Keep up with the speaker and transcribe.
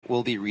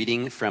we'll be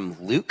reading from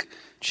Luke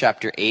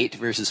chapter 8,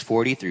 verses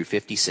 40 through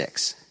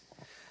 56.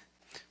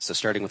 So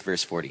starting with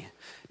verse 40.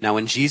 Now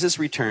when Jesus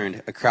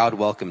returned, a crowd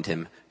welcomed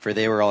him, for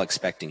they were all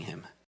expecting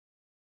him.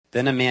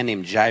 Then a man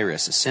named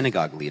Jairus, a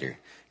synagogue leader,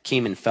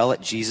 came and fell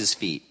at Jesus'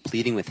 feet,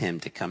 pleading with him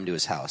to come to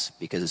his house,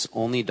 because his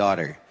only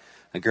daughter,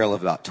 a girl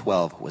of about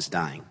 12, was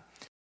dying.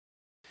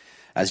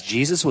 As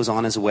Jesus was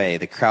on his way,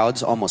 the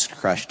crowds almost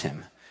crushed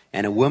him,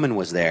 and a woman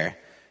was there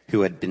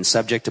who had been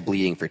subject to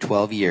bleeding for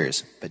 12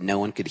 years, but no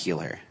one could heal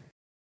her.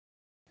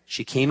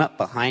 She came up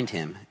behind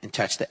him and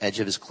touched the edge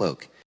of his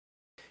cloak,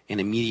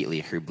 and immediately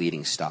her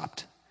bleeding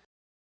stopped.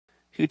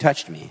 "Who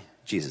touched me?"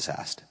 Jesus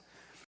asked.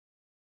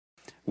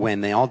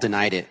 When they all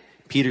denied it,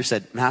 Peter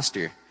said,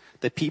 "Master,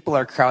 the people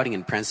are crowding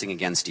and pressing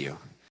against you."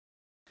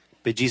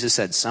 But Jesus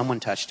said, "Someone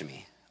touched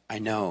me. I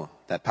know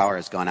that power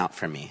has gone out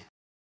from me."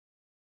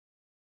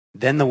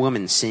 Then the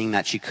woman, seeing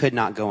that she could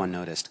not go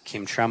unnoticed,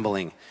 came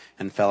trembling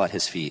and fell at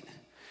his feet.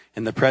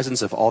 In the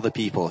presence of all the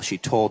people, she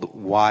told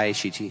why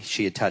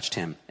she had touched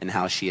him and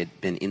how she had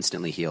been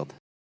instantly healed.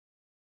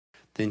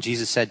 Then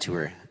Jesus said to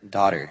her,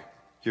 "Daughter,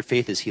 your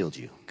faith has healed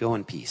you. Go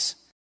in peace."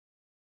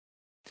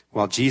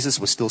 While Jesus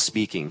was still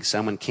speaking,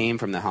 someone came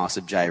from the house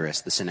of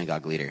Jairus, the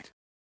synagogue leader.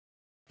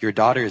 "Your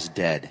daughter is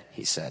dead,"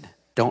 he said.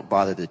 "Don't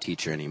bother the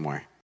teacher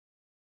anymore."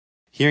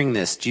 Hearing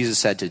this, Jesus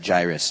said to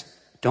Jairus,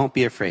 "Don't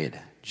be afraid,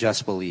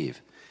 just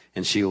believe,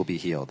 and she will be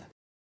healed."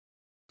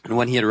 And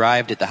when he had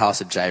arrived at the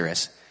house of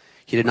Jairus,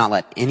 he did not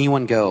let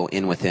anyone go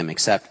in with him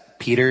except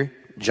Peter,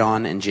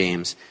 John, and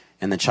James,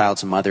 and the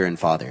child's mother and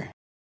father.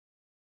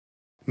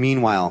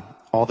 Meanwhile,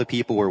 all the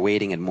people were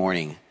waiting and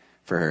mourning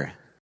for her.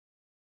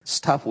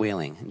 "Stop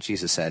wailing,"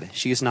 Jesus said.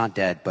 "She is not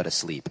dead, but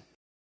asleep."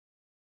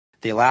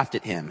 They laughed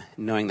at him,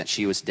 knowing that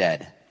she was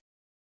dead.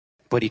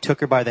 But he took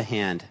her by the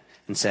hand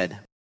and said,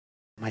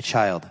 "My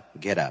child,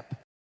 get up."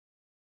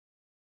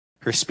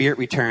 Her spirit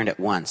returned at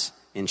once,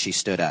 and she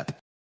stood up.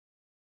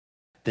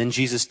 Then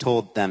Jesus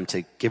told them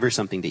to give her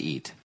something to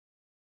eat.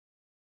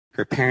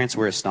 Her parents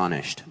were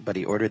astonished, but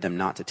he ordered them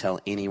not to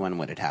tell anyone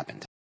what had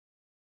happened.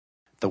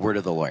 The word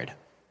of the Lord.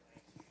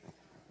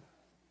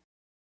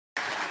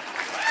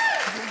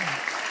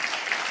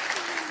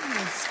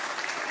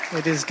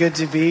 It is good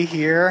to be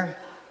here.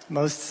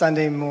 Most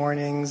Sunday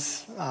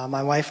mornings,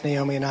 my wife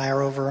Naomi and I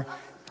are over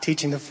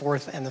teaching the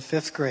 4th and the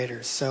 5th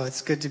graders, so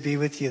it's good to be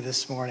with you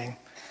this morning.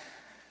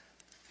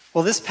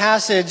 Well, this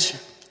passage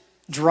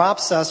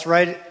drops us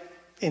right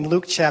in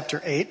Luke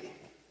chapter 8.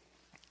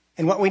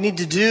 And what we need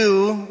to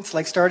do, it's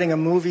like starting a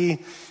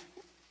movie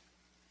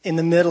in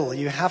the middle.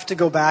 You have to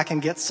go back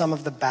and get some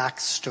of the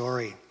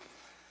backstory.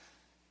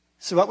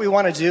 So what we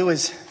want to do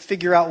is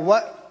figure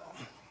out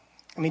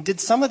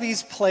did some of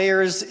these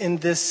players in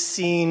this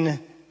scene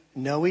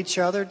know each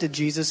other? Did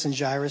Jesus and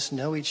Jairus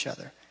know each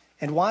other?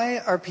 And why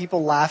are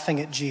people laughing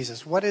at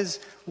Jesus? What is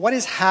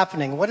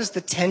happening? What is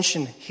the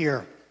tension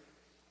here?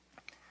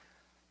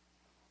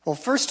 Well,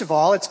 first of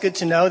all, it's good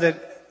to know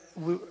that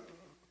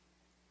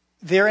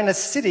they're in a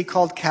city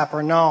called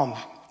Capernaum.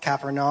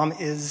 Capernaum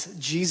is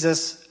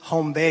Jesus'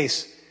 home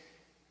base.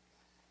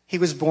 He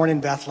was born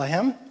in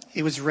Bethlehem.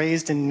 He was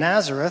raised in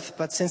Nazareth,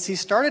 but since he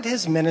started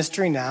his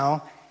ministry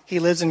now, he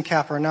lives in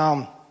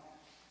Capernaum.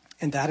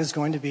 And that is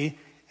going to be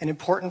an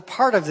important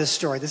part of this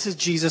story. This is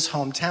Jesus'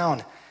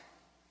 hometown.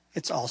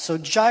 It's also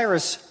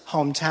Jairus'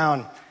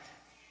 hometown.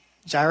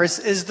 Jairus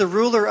is the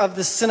ruler of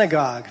the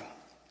synagogue.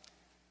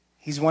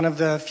 He's one of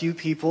the few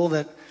people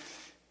that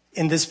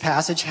in this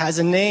passage has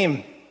a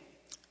name.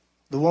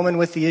 The woman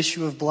with the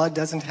issue of blood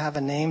doesn't have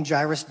a name.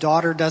 Jairus'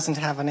 daughter doesn't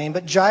have a name.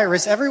 But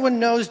Jairus, everyone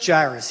knows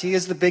Jairus. He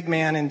is the big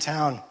man in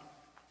town.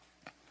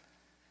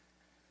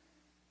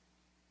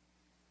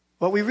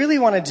 What we really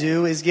want to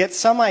do is get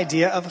some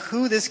idea of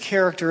who this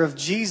character of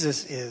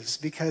Jesus is,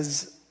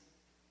 because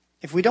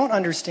if we don't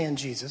understand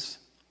Jesus,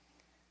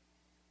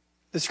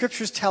 the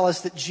scriptures tell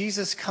us that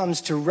Jesus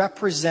comes to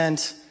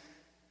represent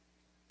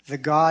the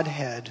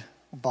Godhead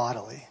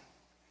bodily.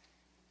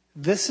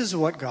 This is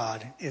what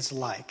God is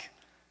like.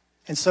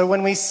 And so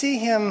when we see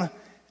him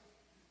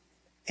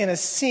in a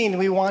scene,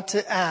 we want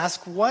to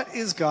ask, what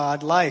is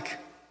God like?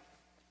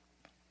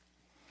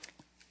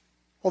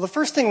 Well, the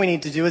first thing we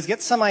need to do is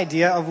get some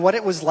idea of what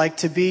it was like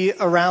to be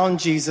around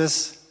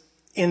Jesus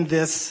in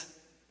this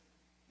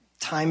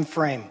time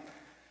frame.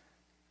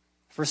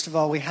 First of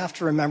all, we have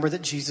to remember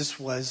that Jesus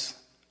was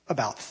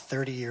about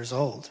 30 years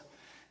old.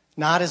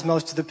 Not as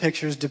most of the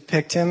pictures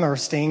depict him, or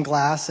stained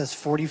glass as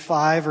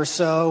 45 or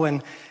so,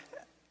 and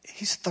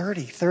he's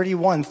 30,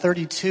 31,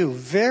 32,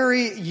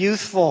 very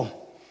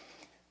youthful,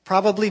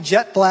 probably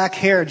jet black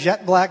hair,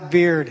 jet black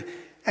beard,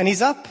 and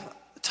he's up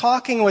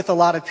talking with a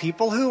lot of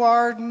people who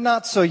are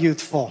not so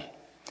youthful.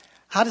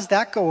 How does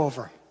that go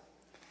over?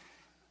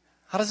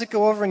 How does it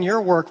go over in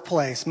your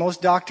workplace?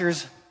 Most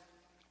doctors,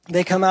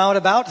 they come out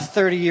about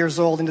 30 years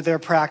old into their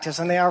practice,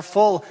 and they are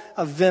full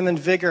of vim and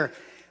vigor.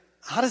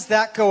 How does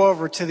that go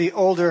over to the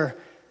older,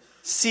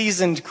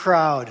 seasoned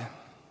crowd?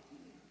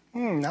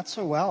 Not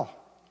so well.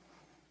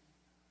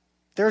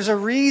 There's a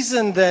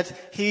reason that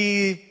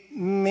he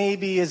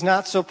maybe is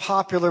not so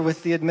popular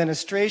with the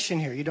administration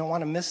here. You don't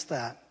want to miss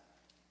that.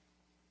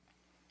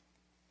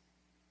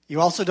 You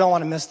also don't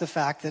want to miss the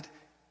fact that,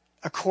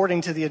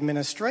 according to the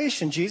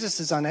administration, Jesus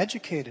is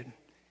uneducated.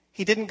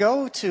 He didn't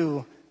go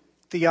to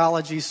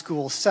theology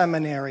school,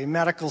 seminary,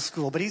 medical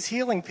school, but he's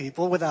healing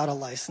people without a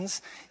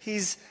license.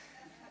 He's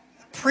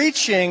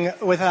preaching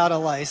without a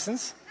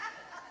license.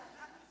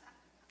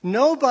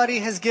 Nobody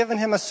has given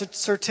him a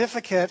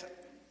certificate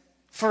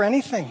for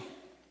anything.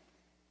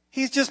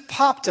 He's just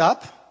popped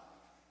up,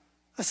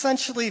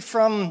 essentially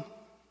from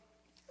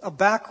a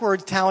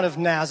backward town of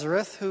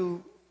Nazareth,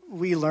 who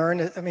we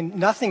learn,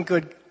 nothing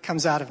good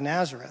comes out of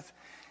Nazareth.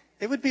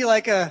 It would be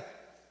like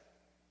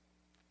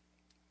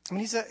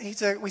we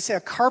say a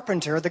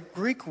carpenter. The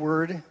Greek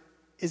word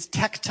is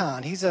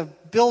tekton. He's a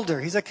builder.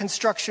 He's a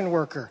construction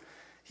worker.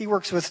 He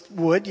works with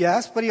wood,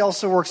 yes, but he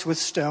also works with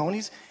stone.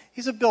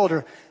 He's a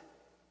builder.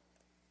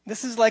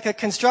 This is like a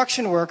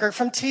construction worker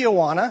from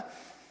Tijuana,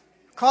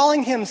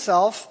 calling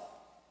himself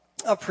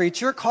a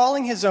preacher,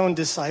 calling his own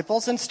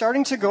disciples, and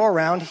starting to go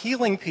around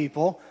healing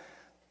people.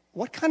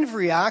 What kind of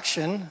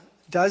reaction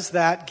does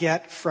that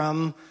get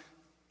from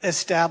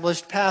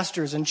established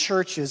pastors and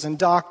churches and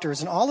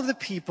doctors and all of the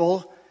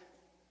people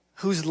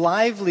whose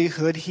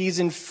livelihood he's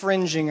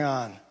infringing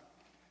on?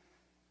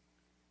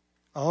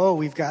 Oh,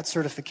 we've got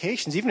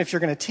certifications. Even if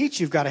you're going to teach,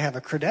 you've got to have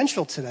a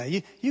credential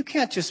today. You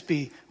can't just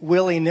be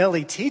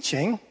willy-nilly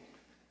teaching,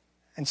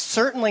 and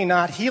certainly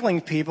not healing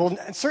people,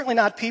 and certainly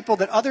not people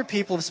that other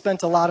people have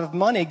spent a lot of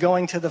money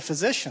going to the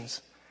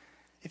physicians.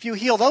 If you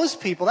heal those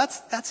people,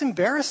 that's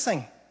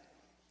embarrassing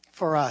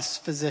for us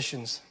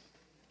physicians.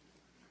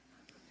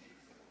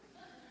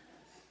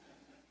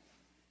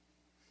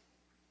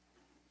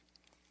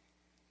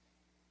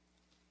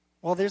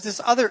 Well, there's this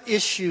other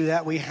issue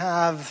that we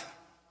have,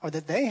 or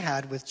that they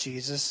had with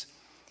Jesus,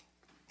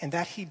 and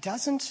that he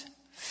doesn't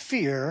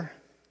fear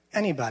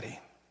anybody.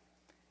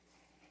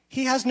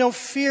 He has no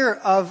fear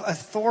of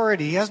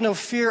authority. He has no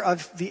fear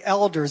of the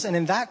elders. And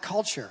in that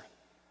culture,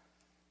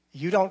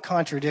 you don't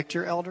contradict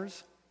your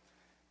elders.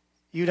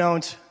 You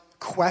don't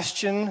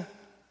question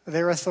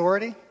their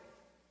authority.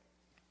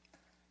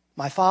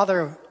 My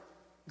father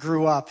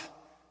grew up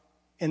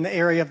in the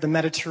area of the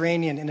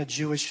Mediterranean in a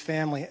Jewish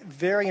family.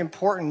 Very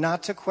important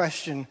not to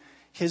question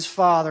his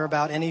father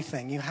about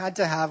anything. You had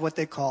to have what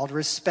they called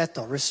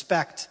respeto,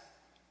 respect.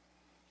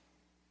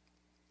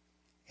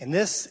 And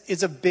this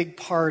is a big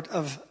part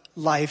of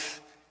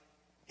life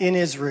in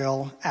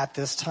Israel at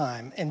this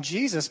time. And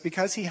Jesus,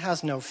 because he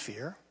has no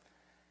fear,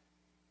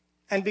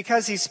 and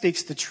because he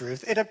speaks the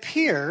truth, it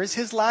appears,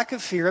 his lack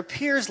of fear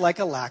appears like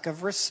a lack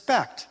of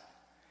respect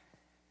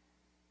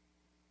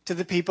to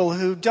the people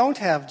who don't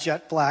have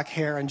jet black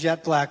hair and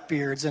jet black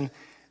beards and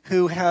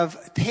who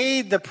have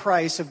paid the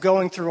price of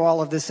going through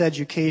all of this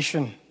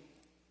education.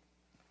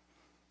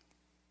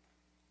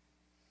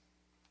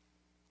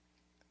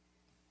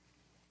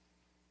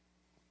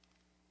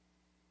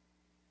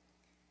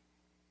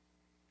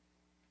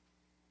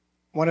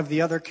 One of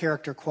the other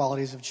character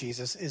qualities of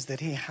Jesus is that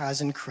he has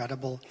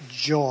incredible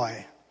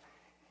joy.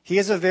 He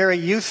is a very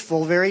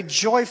youthful, very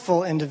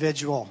joyful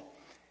individual.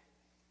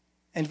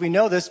 And we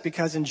know this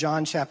because in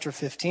John chapter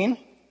 15,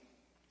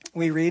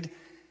 we read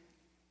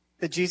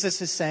that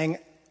Jesus is saying,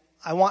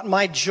 I want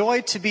my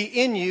joy to be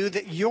in you,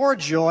 that your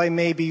joy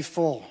may be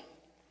full.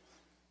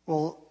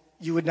 Well,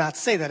 you would not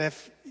say that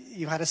if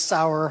you had a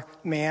sour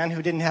man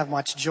who didn't have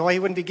much joy. He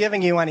wouldn't be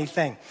giving you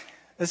anything.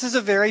 This is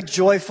a very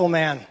joyful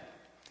man.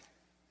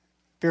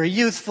 Very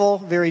youthful,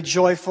 very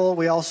joyful.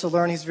 We also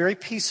learn he's very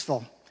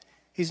peaceful.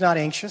 He's not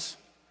anxious.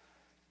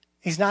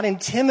 He's not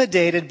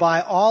intimidated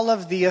by all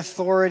of the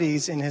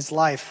authorities in his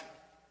life.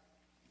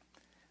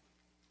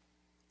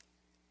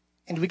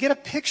 And we get a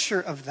picture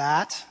of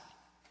that,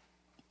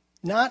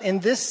 not in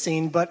this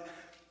scene, but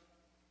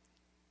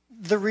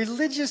the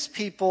religious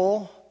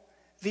people,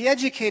 the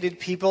educated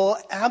people,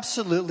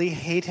 absolutely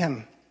hate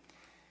him.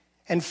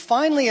 And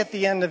finally, at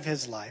the end of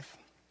his life,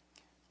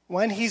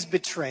 when he's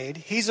betrayed,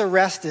 he's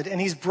arrested, and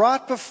he's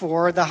brought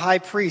before the high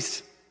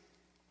priest.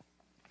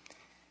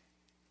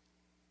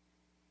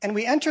 And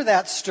we enter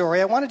that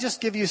story. I want to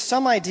just give you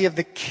some idea of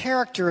the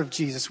character of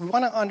Jesus. We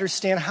want to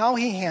understand how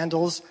he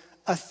handles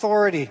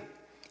authority.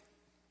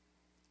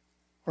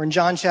 We're in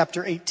John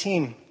chapter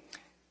 18.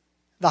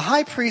 The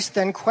high priest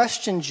then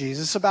questioned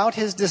Jesus about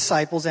his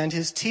disciples and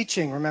his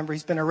teaching. Remember,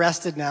 he's been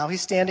arrested now.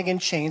 He's standing in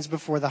chains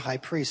before the high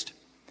priest.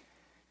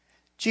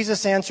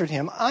 Jesus answered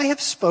him, I have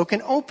spoken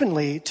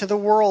openly to the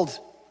world.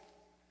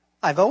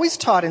 I've always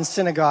taught in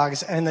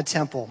synagogues and in the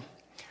temple,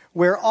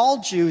 where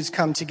all Jews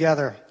come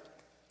together.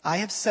 I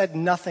have said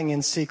nothing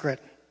in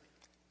secret.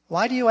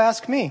 Why do you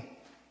ask me?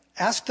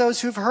 Ask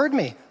those who've heard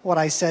me what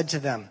I said to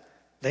them.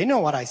 They know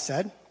what I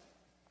said.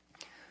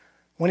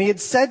 When he had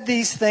said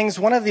these things,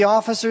 one of the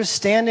officers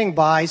standing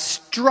by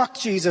struck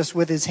Jesus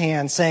with his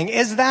hand, saying,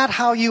 Is that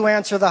how you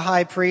answer the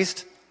high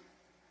priest?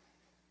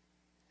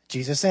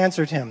 Jesus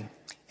answered him,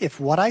 If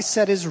what I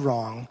said is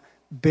wrong,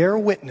 bear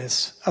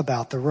witness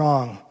about the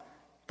wrong.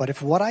 But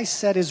if what I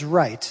said is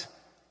right,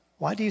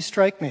 why do you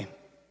strike me?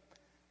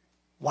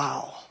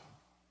 Wow.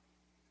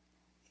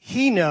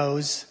 He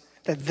knows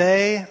that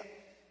they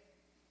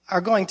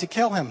are going to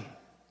kill him.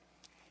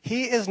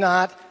 He is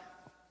not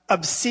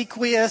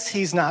obsequious.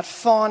 He's not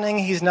fawning.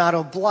 He's not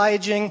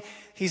obliging.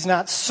 He's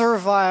not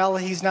servile.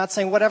 He's not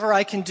saying, whatever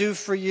I can do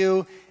for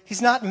you.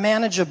 He's not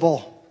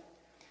manageable.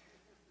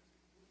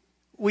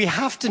 We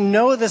have to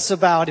know this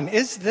about him.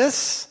 Is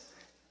this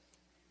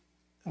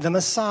the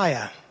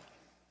Messiah?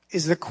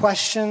 Is the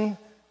question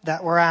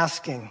that we're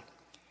asking.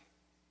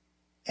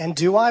 And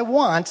do I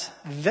want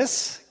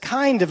this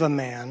kind of a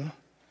man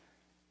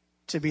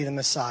to be the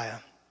Messiah?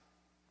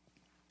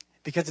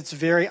 Because it's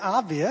very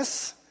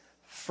obvious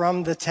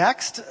from the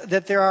text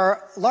that there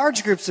are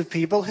large groups of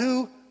people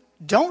who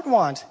don't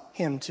want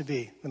him to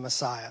be the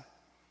Messiah.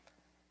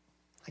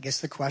 I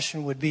guess the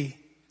question would be,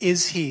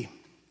 is he?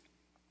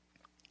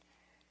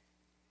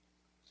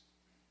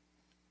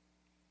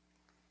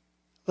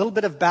 A little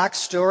bit of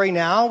backstory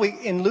now.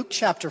 In Luke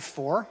chapter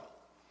 4,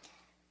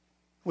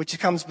 which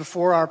comes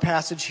before our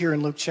passage here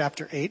in Luke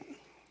chapter 8,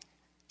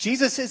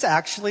 Jesus is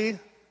actually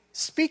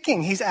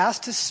speaking. He's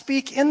asked to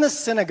speak in the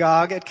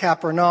synagogue at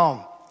Capernaum.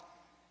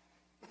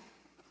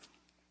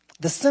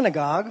 The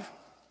synagogue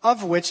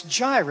of which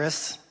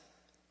Jairus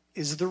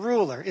is the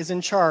ruler, is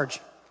in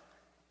charge.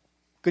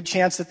 Good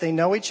chance that they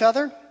know each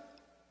other?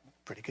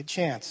 Pretty good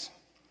chance.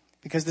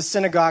 Because the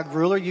synagogue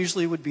ruler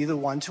usually would be the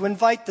one to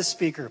invite the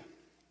speaker.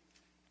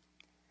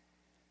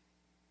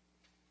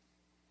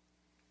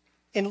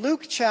 In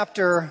Luke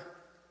chapter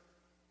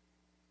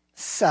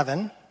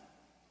 7,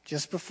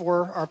 just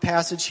before our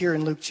passage here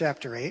in Luke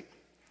chapter 8,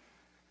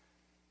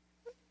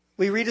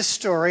 we read a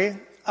story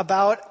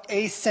about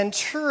a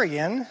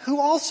centurion who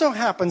also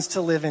happens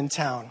to live in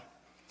town.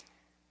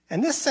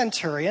 And this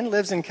centurion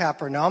lives in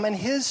Capernaum, and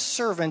his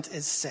servant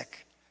is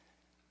sick.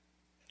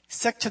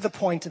 Sick to the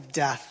point of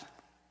death.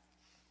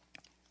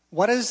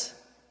 What does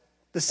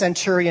the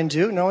centurion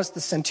do? Notice the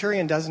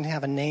centurion doesn't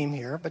have a name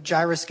here, but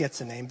Jairus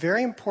gets a name.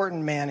 Very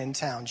important man in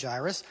town,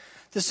 Jairus.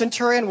 The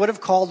centurion would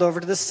have called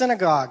over to the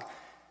synagogue.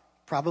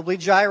 Probably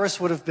Jairus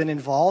would have been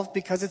involved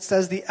because it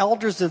says the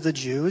elders of the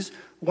Jews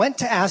went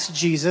to ask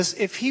Jesus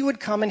if he would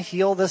come and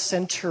heal the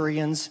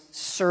centurion's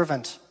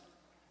servant.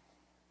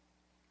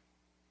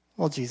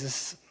 Well,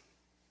 Jesus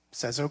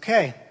says,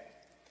 okay.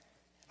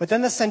 But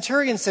then the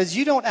centurion says,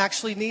 you don't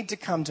actually need to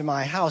come to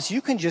my house.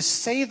 You can just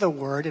say the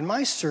word and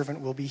my servant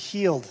will be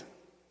healed.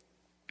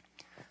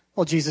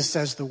 Well, Jesus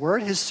says the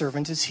word, his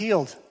servant is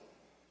healed.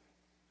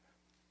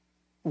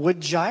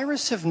 Would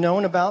Jairus have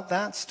known about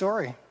that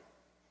story?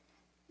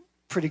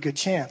 Pretty good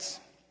chance.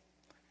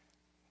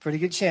 Pretty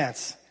good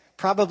chance.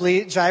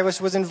 Probably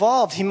Jairus was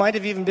involved. He might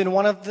have even been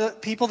one of the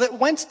people that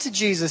went to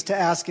Jesus to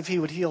ask if he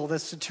would heal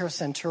this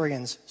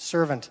centurion's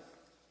servant.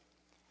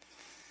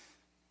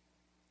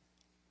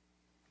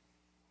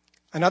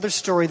 Another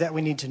story that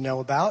we need to know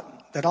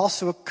about that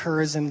also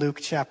occurs in Luke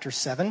chapter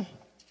 7,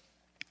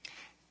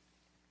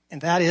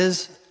 and that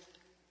is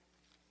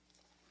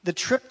the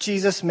trip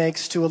Jesus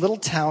makes to a little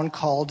town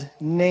called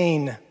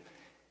Nain,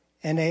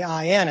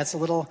 N-A-I-N. It's a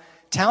little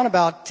town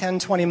about 10,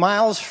 20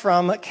 miles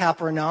from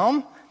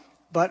Capernaum.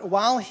 But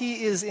while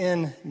he is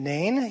in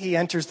Nain, he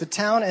enters the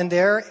town, and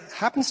there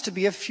happens to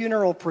be a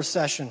funeral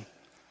procession.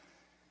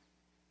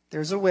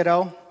 There's a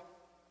widow,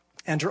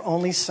 and her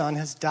only son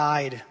has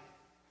died.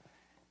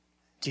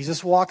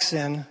 Jesus walks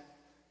in,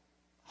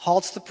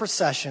 halts the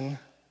procession,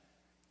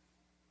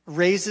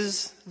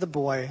 raises the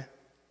boy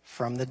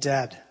from the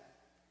dead.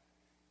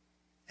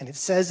 And it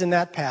says in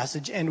that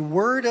passage, and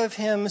word of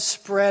him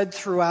spread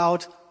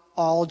throughout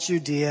all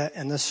Judea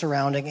and the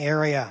surrounding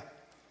area.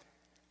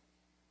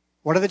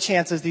 What are the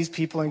chances these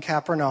people in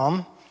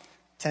Capernaum,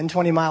 10,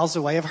 20 miles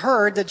away, have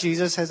heard that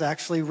Jesus has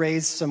actually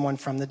raised someone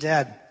from the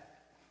dead?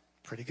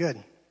 Pretty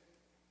good.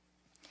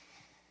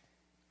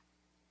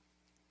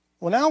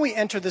 Well, now we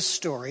enter this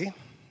story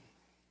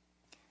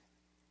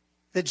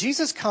that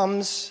Jesus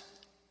comes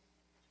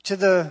to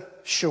the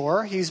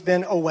shore. He's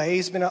been away.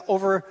 He's been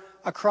over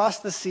across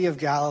the Sea of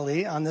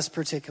Galilee on this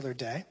particular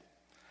day.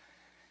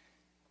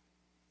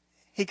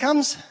 He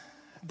comes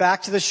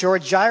back to the shore.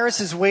 Jairus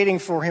is waiting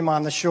for him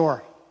on the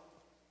shore.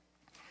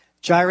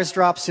 Jairus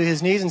drops to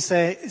his knees and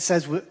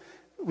says,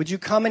 would you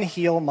come and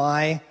heal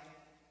my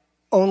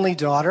only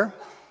daughter?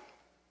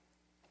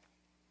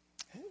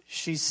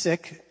 She's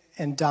sick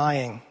and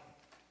dying.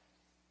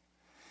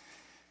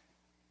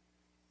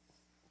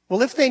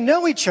 Well, if they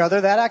know each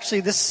other,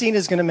 this scene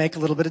is going to make a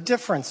little bit of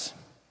difference.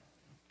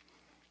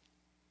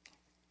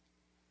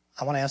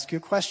 I want to ask you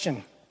a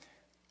question.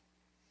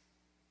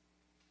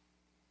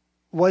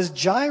 Was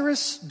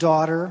Jairus'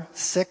 daughter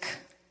sick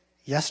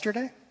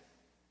yesterday?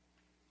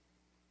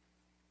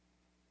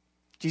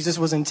 Jesus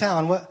was in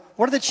town. What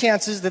are the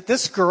chances that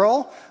this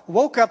girl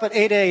woke up at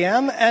 8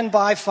 a.m. and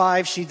by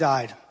 5 she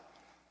died?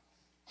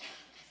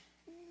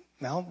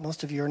 Well,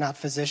 most of you are not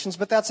physicians,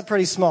 but that's a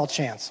pretty small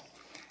chance.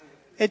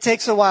 It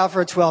takes a while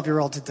for a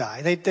 12-year-old to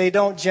die. They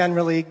don't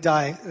generally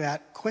die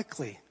that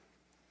quickly.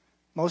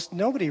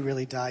 Nobody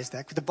really dies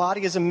that quickly. The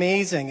body is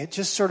amazing. It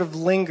just sort of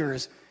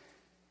lingers.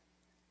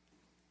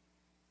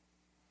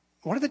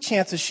 what are the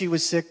chances she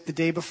was sick the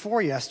day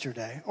before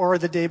yesterday or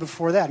the day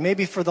before that?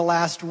 Maybe for the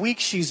last week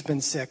she's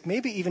been sick.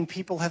 Maybe even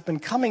people have been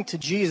coming to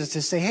Jesus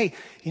to say, hey,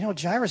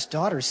 Jairus'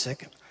 daughter's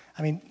sick.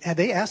 Had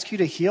they asked you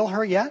to heal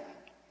her yet?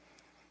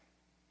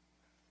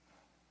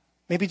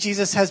 Maybe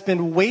Jesus has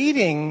been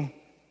waiting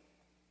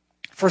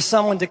for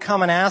someone to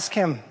come and ask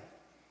him.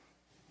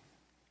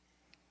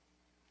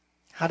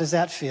 How does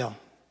that feel?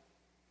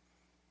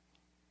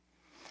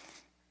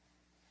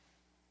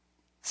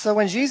 So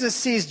when Jesus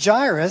sees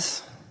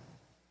Jairus,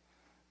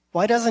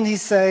 why doesn't he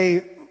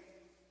say,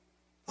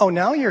 oh,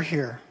 now you're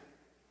here?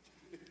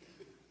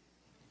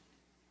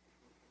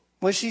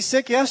 Was she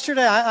sick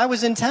yesterday? I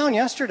was in town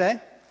yesterday.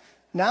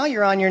 Now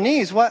you're on your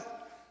knees. What?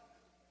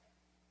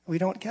 We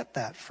don't get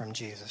that from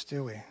Jesus,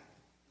 do we?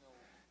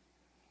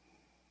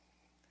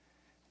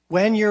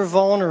 When you're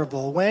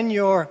vulnerable, when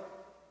you're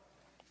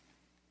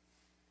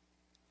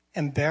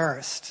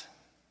embarrassed,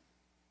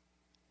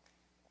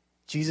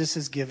 Jesus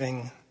is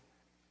giving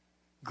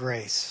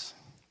grace.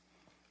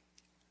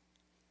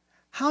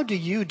 How do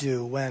you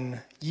do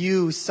when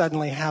you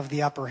suddenly have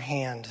the upper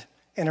hand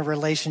in a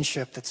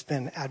relationship that's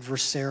been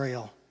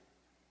adversarial?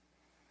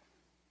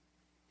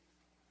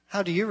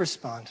 How do you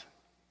respond?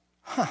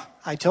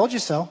 I told you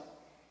so.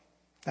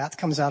 That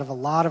comes out of a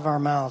lot of our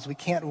mouths. We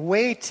can't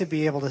wait to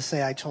be able to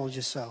say, I told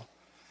you so.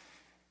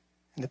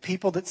 And the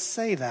people that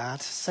say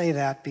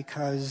that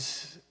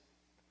because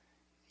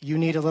you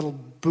need a little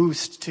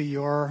boost to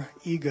your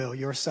ego,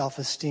 your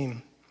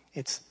self-esteem.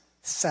 It's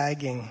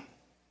sagging.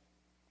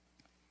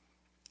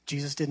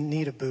 Jesus didn't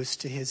need a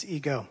boost to his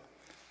ego.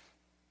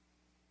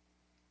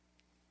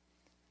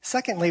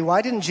 Secondly,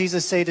 why didn't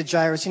Jesus say to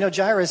Jairus,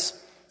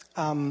 Jairus,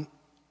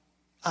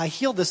 I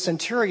healed the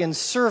centurion's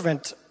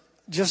servant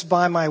just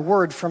by my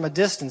word from a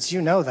distance.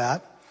 You know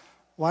that.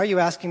 Why are you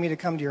asking me to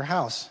come to your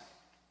house?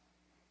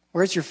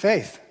 Where's your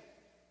faith?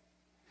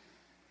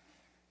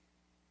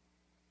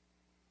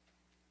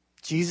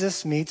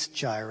 Jesus meets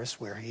Jairus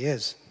where he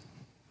is.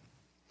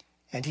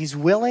 And he's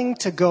willing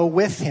to go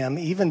with him,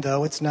 even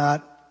though it's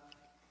not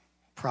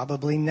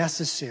probably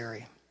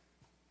necessary.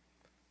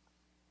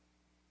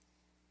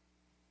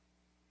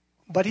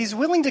 But he's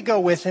willing to go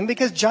with him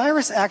because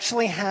Jairus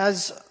actually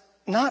has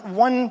not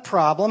one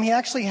problem, he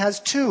actually has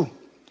two.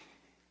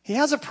 He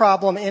has a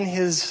problem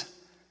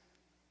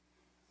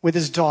with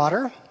his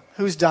daughter,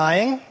 who's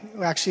dying.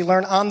 We actually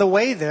learn on the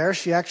way there,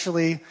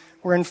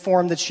 we're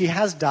informed that she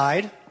has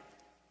died.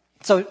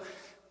 So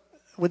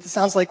it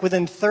sounds like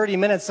within 30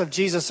 minutes of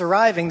Jesus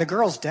arriving, the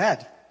girl's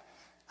dead.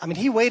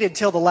 He waited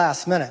till the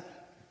last minute.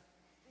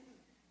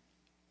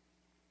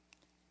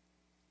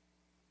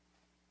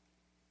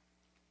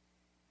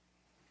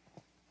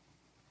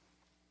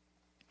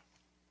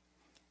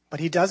 But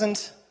he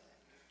doesn't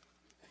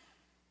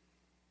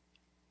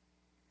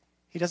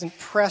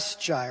press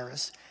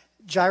Jairus.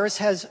 Jairus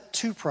has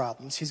two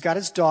problems. He's got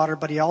his daughter,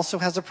 but he also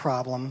has a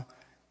problem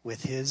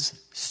with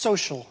his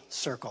social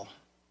circle.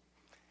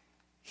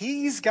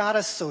 He's got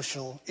a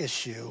social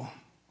issue.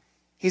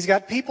 He's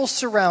got people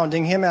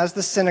surrounding him as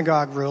the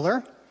synagogue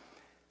ruler.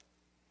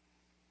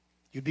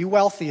 You'd be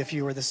wealthy if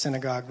you were the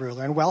synagogue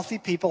ruler, and wealthy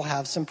people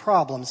have some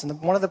problems.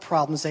 And one of the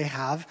problems they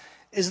have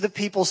is the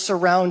people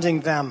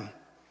surrounding them.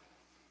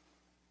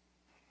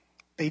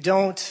 They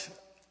don't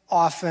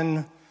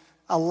often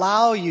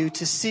allow you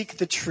to seek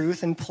the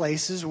truth in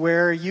places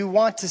where you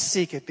want to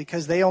seek it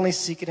because they only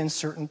seek it in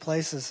certain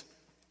places.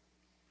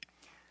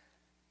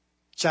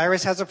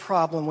 Jairus has a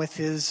problem with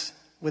his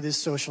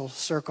social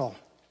circle.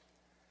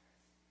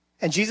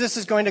 And Jesus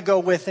is going to go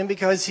with him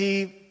because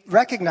he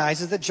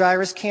recognizes that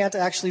Jairus can't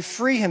actually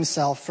free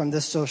himself from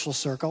this social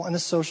circle, and the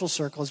social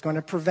circle is going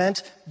to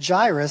prevent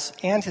Jairus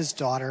and his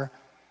daughter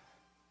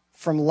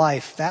from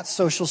life. That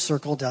social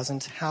circle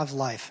doesn't have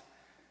life.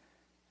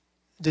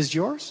 Does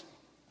yours?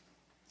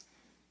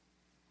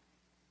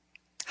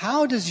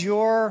 How does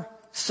your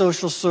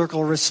social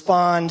circle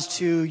respond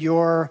to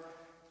your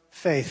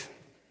faith?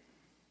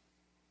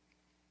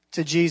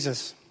 To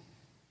Jesus?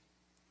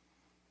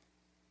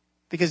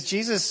 Because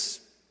Jesus,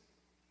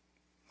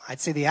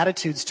 I'd say the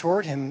attitudes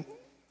toward him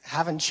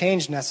haven't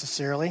changed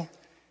necessarily.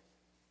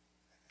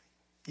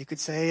 You could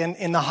say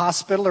in the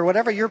hospital or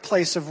whatever your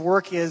place of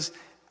work is,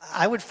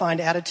 I would find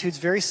attitudes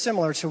very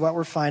similar to what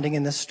we're finding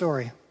in this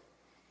story.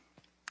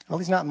 Well,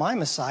 he's not my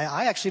Messiah.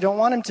 I actually don't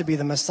want him to be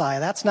the Messiah.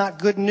 That's not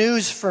good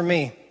news for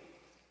me.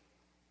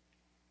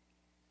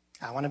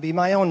 I want to be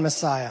my own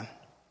Messiah.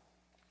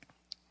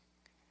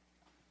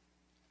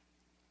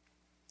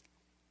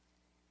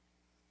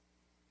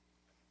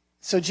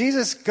 So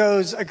Jesus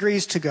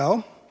agrees to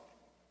go.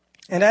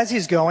 And as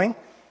he's going,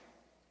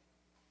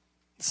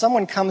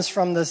 someone comes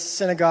from the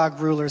synagogue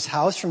ruler's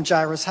house, from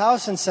Jairus'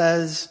 house, and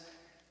says,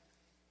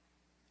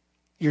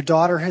 your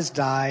daughter has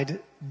died.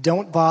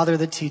 Don't bother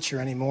the teacher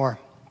anymore.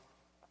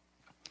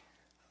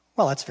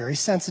 Well, that's very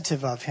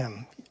sensitive of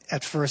him.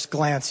 At first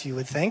glance, you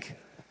would think.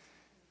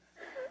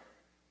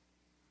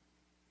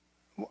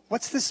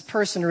 What's this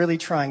person really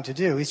trying to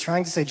do? He's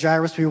trying to say,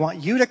 Jairus, we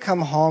want you to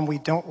come home. We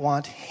don't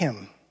want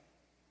him.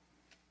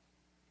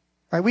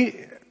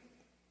 Right?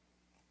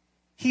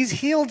 He's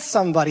healed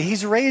somebody.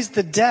 He's raised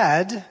the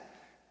dead,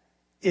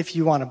 if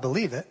you want to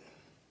believe it.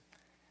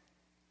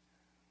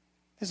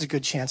 There's a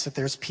good chance that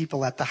there's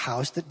people at the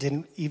house that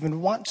didn't even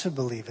want to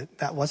believe it.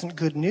 That wasn't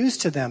good news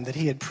to them, that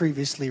he had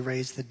previously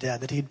raised the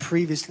dead, that he had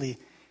previously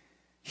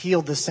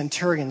healed the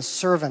centurion's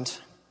servant.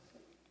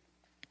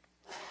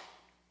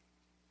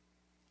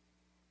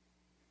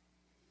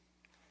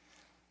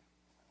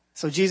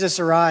 So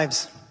Jesus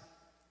arrives,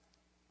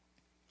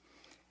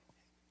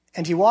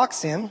 and he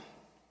walks in,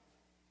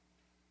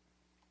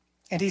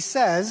 and he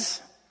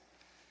says,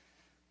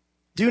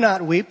 "Do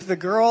not weep. The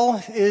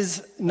girl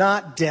is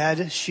not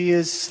dead. She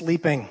is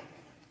sleeping."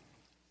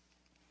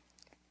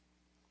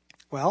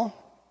 Well,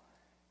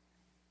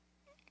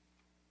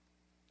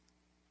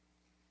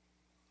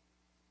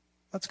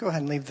 let's go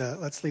ahead and leave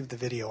the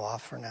video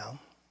off for now.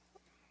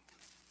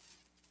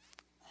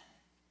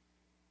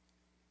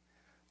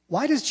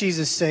 Why does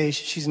Jesus say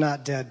she's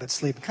not dead but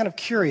sleeping? Kind of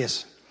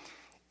curious.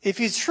 If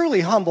he's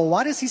truly humble,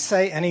 why does he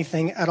say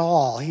anything at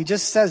all? He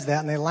just says that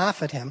and they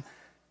laugh at him.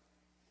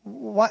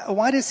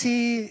 Why doesn't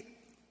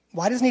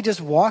he just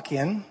walk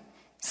in,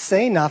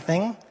 say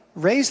nothing,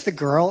 raise the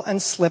girl,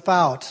 and slip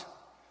out?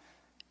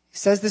 He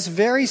says this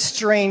very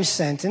strange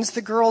sentence,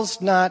 the girl's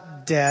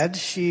not dead,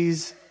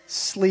 she's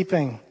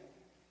sleeping.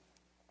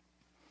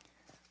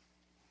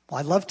 Well,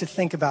 I'd love to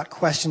think about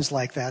questions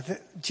like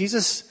that.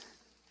 Jesus,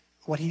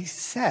 what he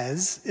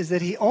says is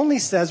that he only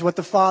says what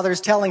the Father's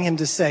telling him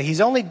to say.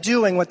 He's only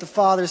doing what the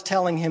Father's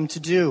telling him to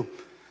do.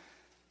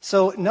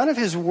 So none of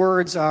his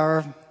words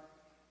are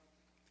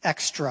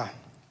extra.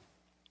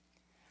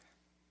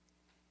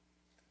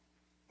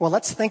 Well,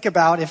 let's think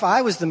about if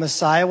I was the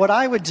Messiah, what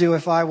I would do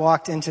if I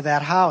walked into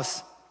that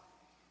house.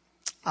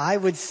 I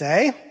would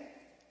say,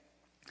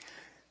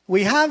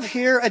 "We have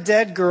here a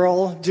dead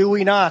girl, do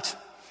we not?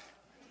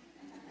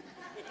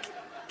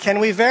 Can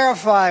we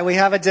verify we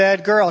have a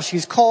dead girl?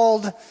 She's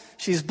cold,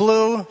 she's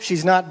blue,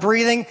 she's not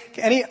breathing.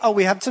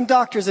 We have some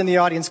doctors in the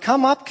audience.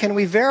 Come up, can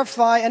we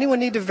verify? Anyone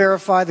need to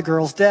verify the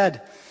girl's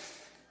dead?"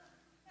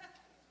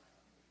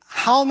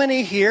 How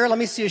many here, let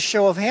me see a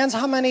show of hands,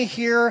 how many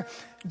here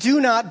do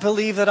not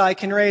believe that I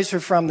can raise her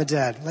from the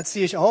dead? Let's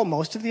see a show. Oh,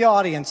 most of the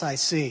audience I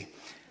see.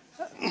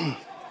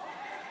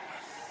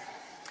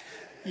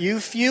 You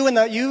few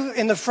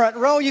in the front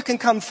row, you can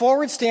come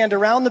forward, stand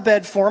around the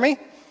bed for me.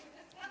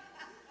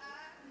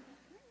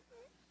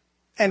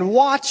 And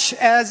watch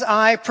as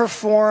I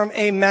perform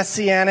a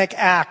messianic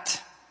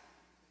act.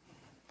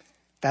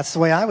 That's the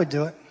way I would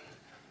do it.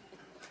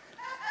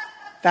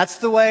 That's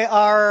the way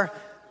our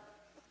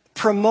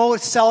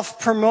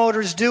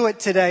self-promoters do it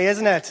today,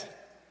 isn't it?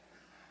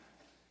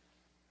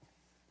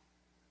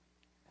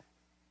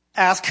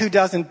 Ask who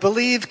doesn't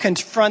believe,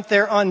 confront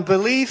their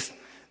unbelief.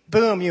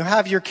 Boom, you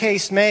have your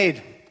case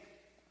made.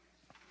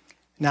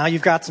 Now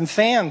you've got some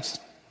fans.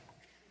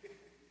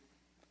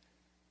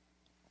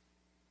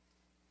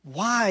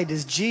 Why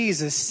does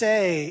Jesus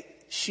say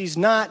she's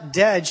not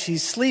dead,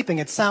 she's sleeping?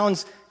 It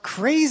sounds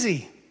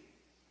crazy.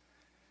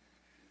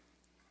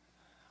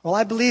 Well,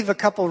 I believe a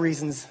couple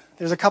reasons.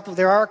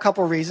 There are a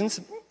couple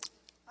reasons.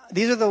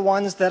 These are the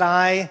ones that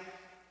I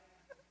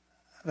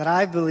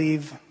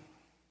believe.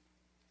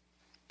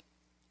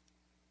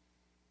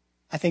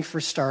 I think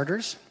for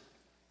starters,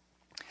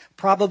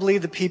 probably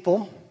the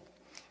people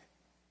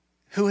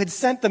who had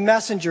sent the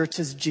messenger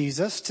to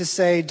Jesus to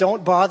say,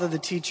 "Don't bother the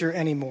teacher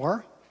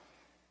anymore."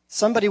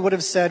 Somebody would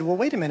have said, "Well,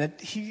 wait a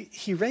minute,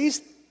 he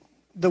raised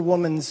the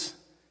woman's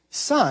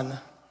son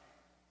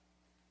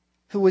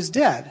who was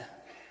dead."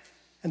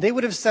 And they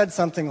would have said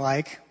something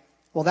like,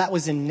 "Well, that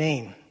was in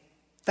Nain.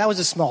 That was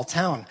a small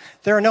town.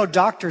 There are no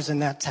doctors in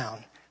that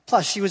town.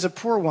 Plus, she was a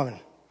poor woman.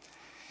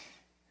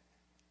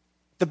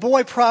 The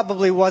boy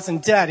probably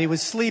wasn't dead. He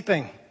was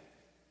sleeping."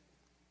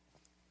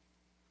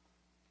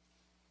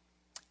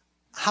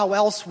 How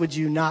else would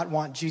you not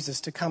want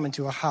Jesus to come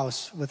into a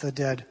house with a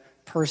dead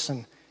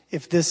person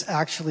if this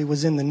actually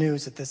was in the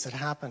news that this had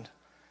happened?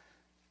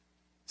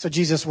 So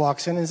Jesus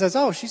walks in and says,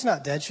 "Oh, she's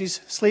not dead. She's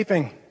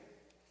sleeping."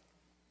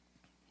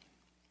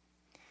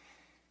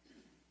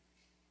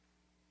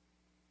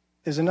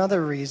 There's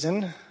another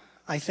reason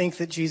I think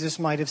that Jesus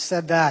might have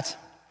said that.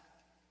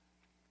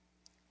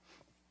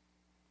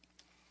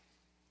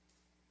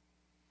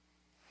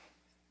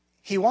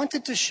 He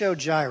wanted to show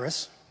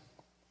Jairus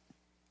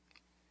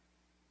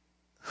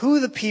who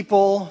the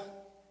people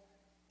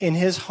in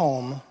his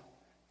home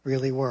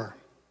really were.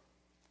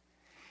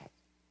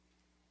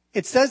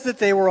 It says that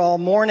they were all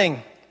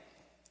mourning.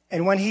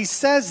 And when he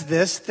says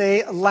this,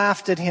 they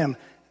laughed at him.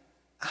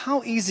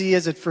 How easy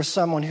is it for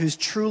someone who's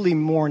truly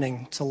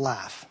mourning to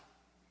laugh?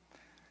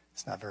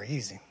 It's not very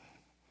easy.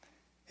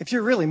 If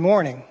you're really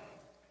mourning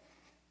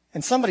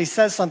and somebody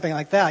says something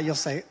like that, you'll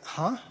say,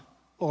 "Huh?"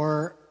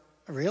 Or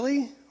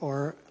 "Really?"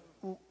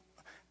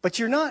 But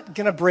you're not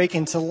going to break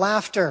into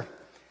laughter.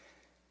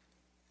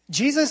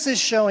 Jesus is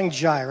showing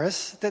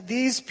Jairus that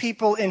these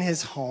people in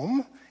his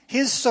home,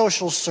 his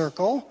social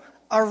circle,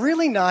 are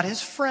really not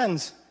his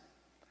friends.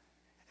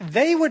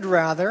 They would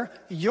rather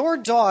your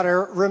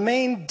daughter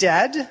remain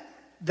dead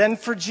than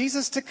for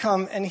Jesus to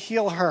come and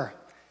heal her.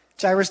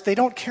 Jairus, they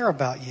don't care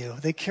about you.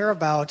 They care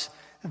about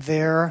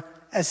their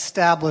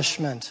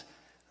establishment,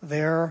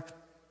 their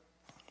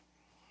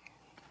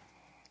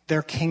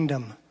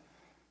kingdom.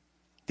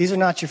 These are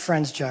not your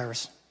friends,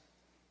 Jairus.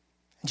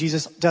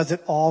 Jesus does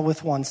it all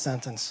with one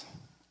sentence.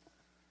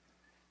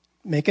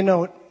 Make a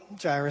note,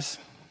 Jairus.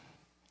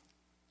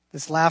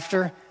 This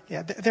laughter,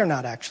 yeah, they're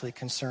not actually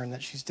concerned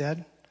that she's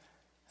dead.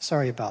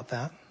 Sorry about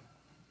that.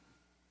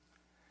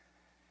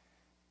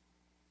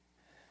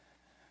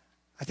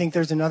 I think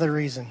there's another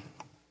reason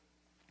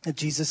that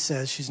Jesus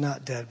says she's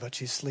not dead, but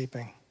she's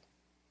sleeping.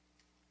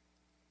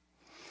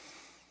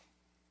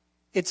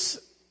 It's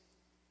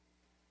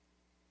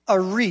a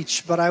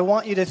reach, but I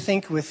want you to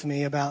think with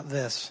me about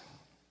this.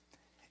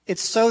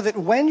 It's so that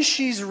when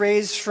she's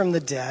raised from the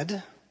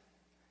dead,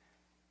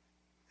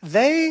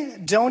 they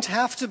don't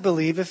have to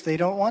believe if they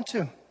don't want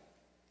to.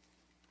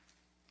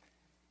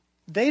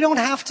 They don't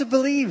have to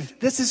believe.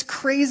 This is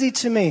crazy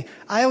to me.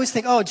 I always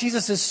think, oh,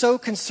 Jesus is so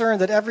concerned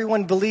that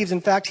everyone believes.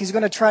 In fact, he's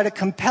going to try to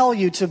compel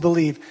you to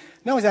believe.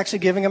 No, he's actually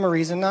giving them a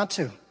reason not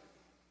to.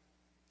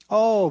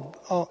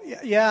 Oh,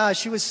 yeah,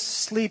 she was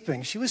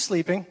sleeping. She was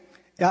sleeping.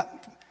 Yeah.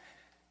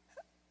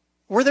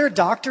 Were there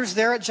doctors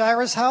there at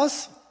Jairus'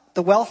 house?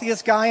 The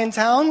wealthiest guy in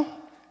town?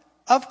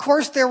 Of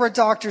course there were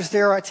doctors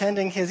there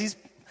attending his.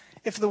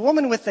 If the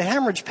woman with the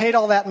hemorrhage paid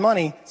all that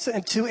money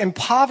to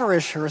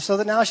impoverish her so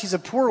that now she's a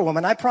poor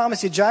woman, I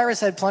promise you, Jairus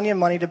had plenty of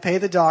money to pay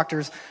the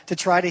doctors to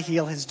try to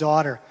heal his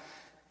daughter.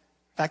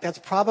 In fact, that's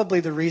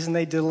probably the reason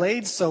they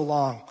delayed so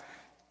long,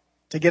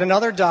 to get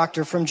another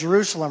doctor from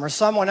Jerusalem or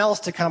someone else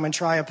to come and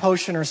try a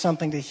potion or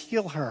something to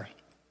heal her.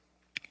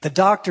 The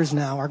doctors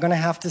now are going to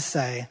have to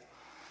say,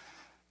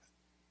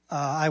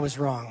 I was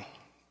wrong.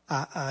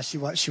 She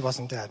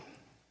wasn't dead.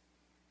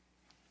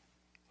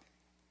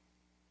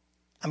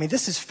 I mean,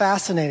 this is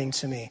fascinating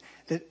to me,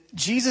 that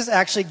Jesus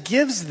actually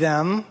gives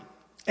them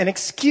an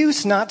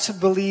excuse not to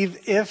believe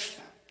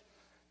if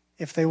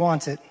they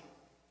want it.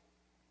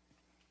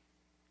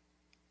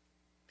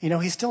 You know,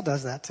 he still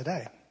does that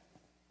today.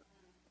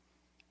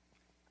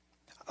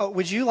 Oh,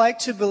 would you like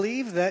to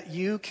believe that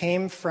you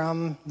came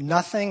from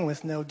nothing,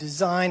 with no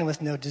design,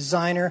 with no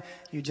designer?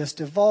 You just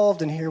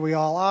evolved, and here we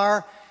all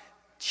are.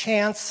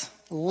 Chance,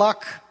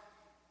 luck,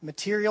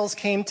 materials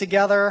came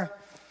together.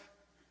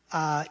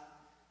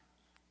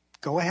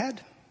 Go ahead.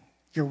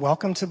 You're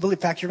welcome to believe.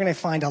 In fact, you're going to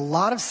find a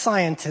lot of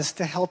scientists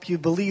to help you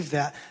believe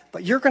that.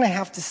 But you're going to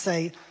have to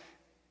say,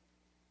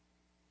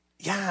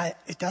 yeah,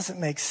 it doesn't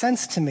make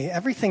sense to me.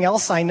 Everything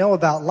else I know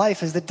about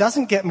life is that it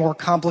doesn't get more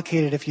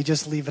complicated if you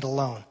just leave it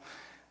alone.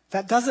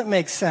 That doesn't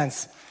make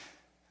sense.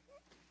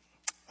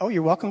 Oh,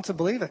 you're welcome to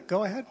believe it.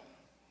 Go ahead.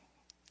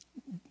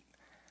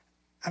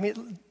 I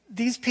mean,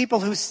 these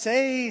people who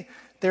say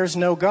there's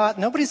no God,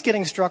 nobody's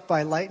getting struck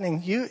by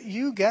lightning.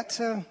 You get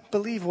to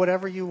believe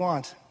whatever you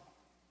want.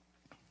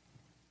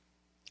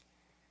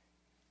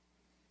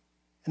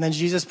 And then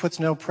Jesus puts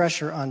no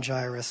pressure on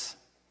Jairus.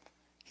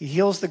 He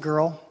heals the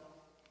girl,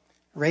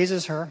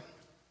 raises her,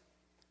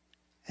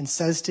 and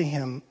says to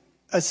him,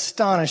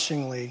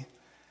 astonishingly,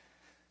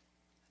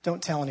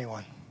 don't tell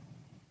anyone.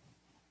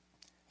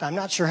 Now, I'm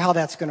not sure how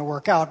that's going to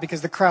work out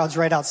because the crowd's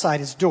right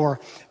outside his door.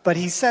 But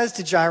he says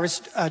to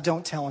Jairus,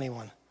 don't tell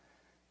anyone.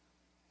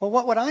 Well,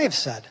 what would I have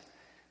said?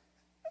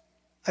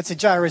 I'd say,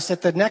 Jairus,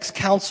 at the next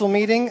council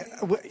meeting,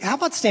 how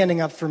about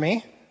standing up for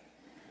me?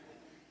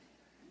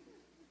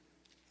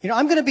 You know,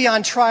 I'm going to be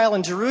on trial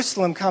in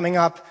Jerusalem coming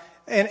up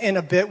in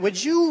a bit.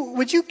 Would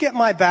you get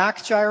my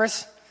back,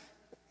 Jairus?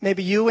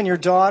 Maybe you and your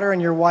daughter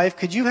and your wife.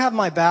 Could you have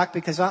my back?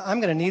 Because I'm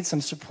going to need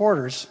some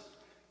supporters.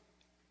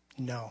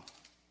 No.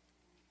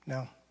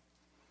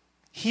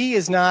 He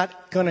is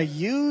not going to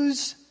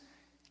use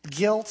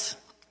guilt,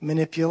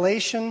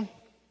 manipulation,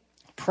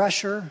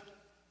 pressure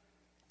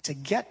to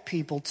get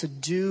people to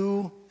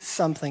do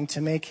something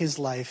to make his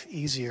life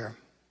easier.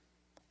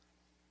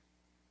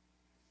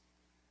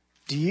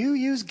 Do you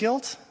use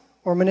guilt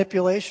or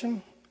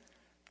manipulation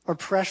or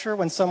pressure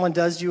when someone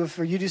does you, if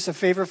you do a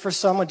favor for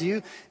someone?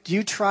 Do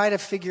you try to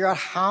figure out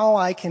how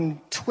I can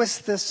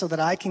twist this so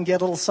that I can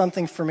get a little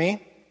something for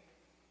me?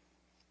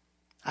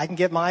 I can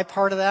get my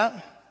part of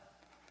that?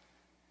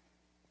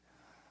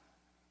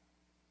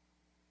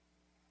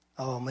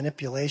 Oh,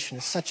 manipulation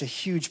is such a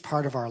huge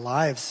part of our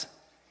lives.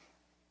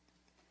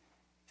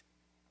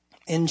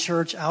 In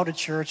church, out of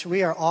church,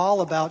 we are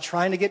all about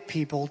trying to get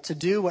people to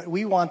do what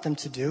we want them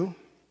to do.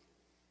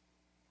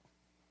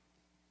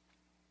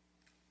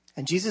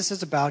 And Jesus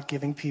is about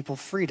giving people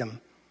freedom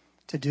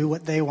to do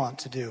what they want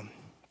to do.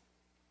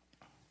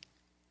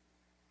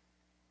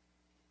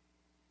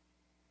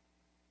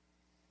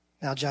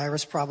 Now,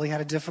 Jairus probably had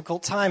a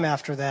difficult time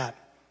after that.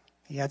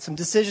 He had some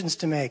decisions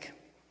to make.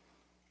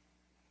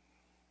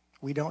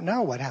 We don't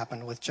know what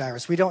happened with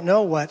Jairus. We don't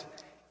know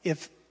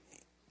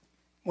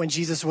when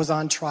Jesus was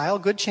on trial,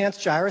 good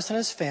chance Jairus and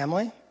his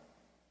family,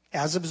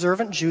 as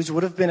observant Jews,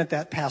 would have been at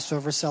that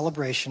Passover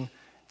celebration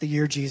the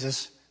year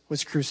Jesus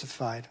was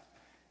crucified.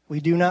 We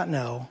do not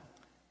know.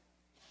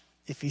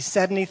 if he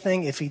said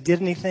anything, if he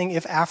did anything,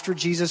 if after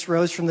Jesus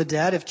rose from the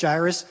dead, if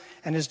Jairus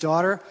and his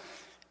daughter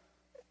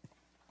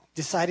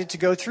decided to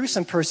go through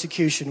some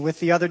persecution with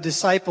the other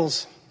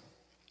disciples,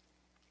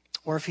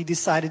 or if he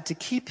decided to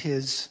keep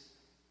his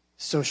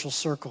social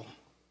circle.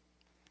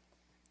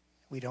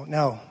 We don't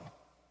know.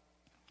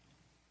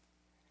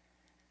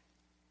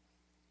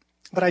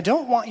 But I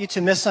don't want you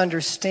to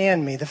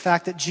misunderstand me, the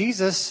fact that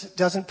Jesus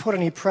doesn't put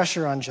any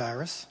pressure on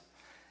Jairus,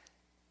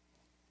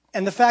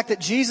 and the fact that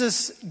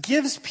Jesus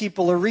gives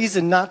people a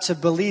reason not to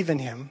believe in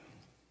him.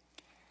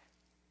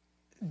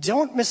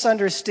 Don't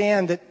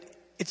misunderstand that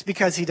it's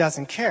because he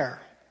doesn't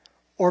care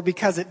or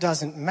because it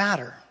doesn't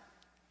matter.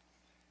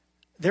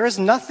 There is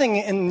nothing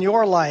in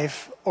your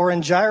life or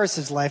in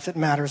Jairus' life that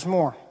matters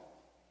more.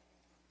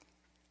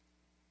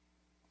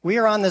 We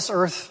are on this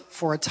earth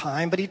for a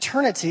time, but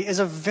eternity is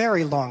a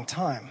very long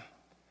time.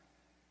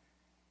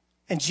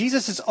 And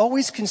Jesus is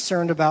always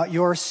concerned about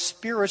your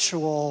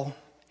spiritual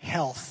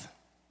health.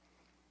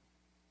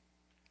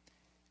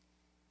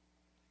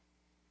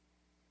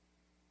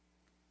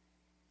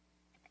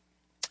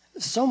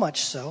 So much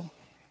so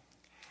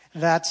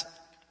that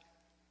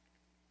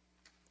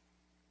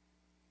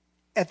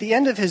at the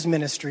end of his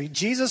ministry,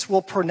 Jesus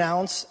will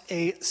pronounce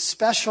a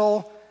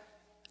special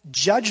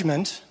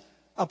judgment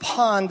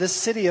upon the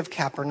city of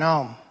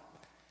Capernaum.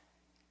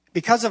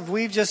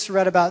 We've just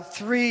read about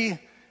 3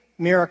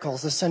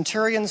 miracles: the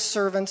centurion's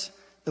servant,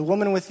 the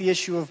woman with the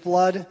issue of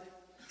blood,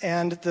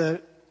 and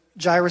the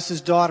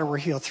Jairus' daughter were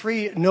healed.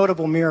 3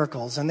 notable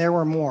miracles, and there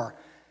were more.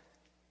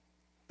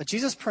 But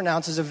Jesus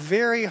pronounces a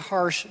very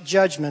harsh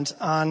judgment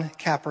on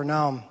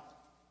Capernaum.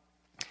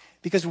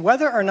 Because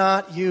whether or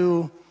not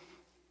you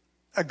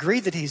agree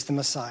that he's the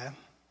Messiah,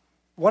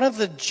 one of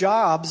the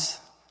jobs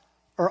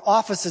or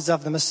offices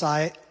of the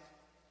Messiah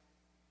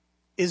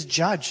is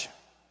judge.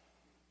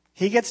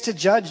 He gets to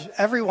judge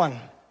everyone.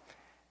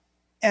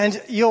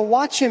 And you'll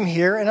watch him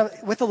here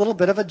with a little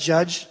bit of a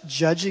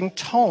judging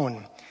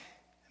tone.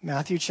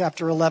 Matthew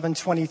chapter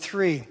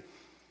 11:23.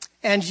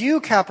 And you,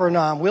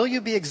 Capernaum, will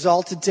you be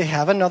exalted to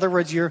heaven? In other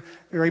words, you're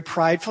very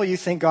prideful. You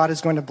think God is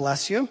going to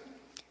bless you.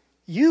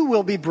 You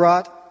will be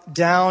brought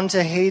down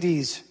to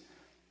Hades.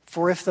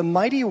 For if the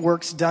mighty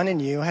works done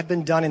in you had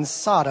been done in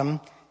Sodom,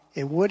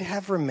 it would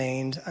have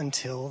remained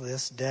until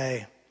this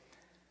day.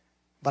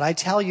 But I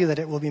tell you that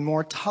it will be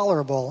more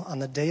tolerable on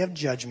the day of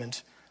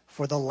judgment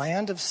for the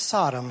land of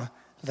Sodom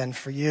than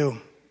for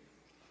you.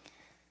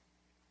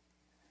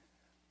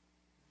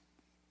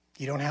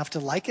 You don't have to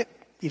like it.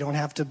 You don't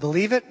have to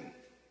believe it.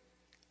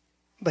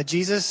 But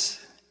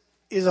Jesus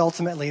is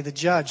ultimately the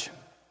judge.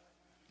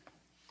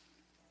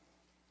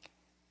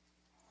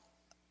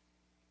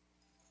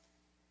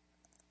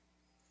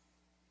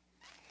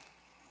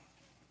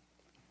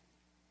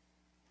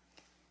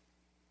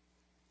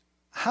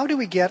 How do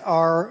we get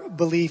our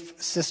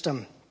belief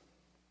system?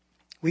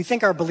 We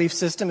think our belief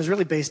system is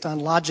really based on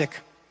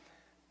logic.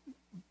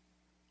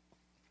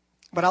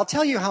 But I'll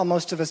tell you how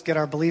most of us get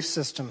our belief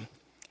system.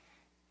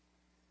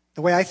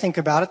 The way I think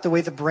about it, the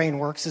way the brain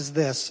works is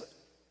this.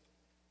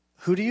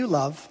 Who do you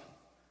love?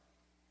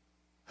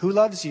 Who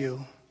loves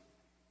you?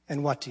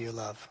 And what do you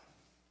love?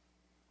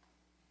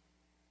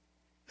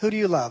 Who do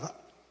you love?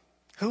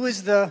 Who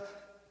is the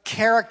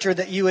character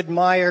that you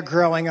admire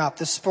growing up?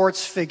 The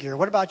sports figure?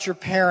 What about your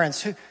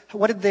parents?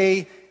 What did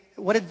they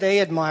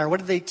admire? What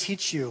did they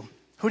teach you?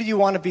 Who do you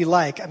want to be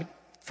like? I mean,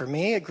 for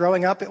me,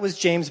 growing up, it was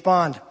James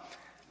Bond.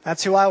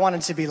 That's who I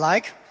wanted to be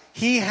like.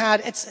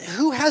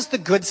 Who has the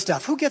good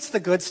stuff? Who gets the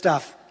good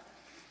stuff?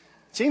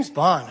 James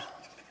Bond.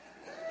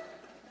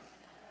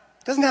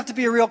 Doesn't have to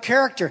be a real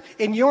character.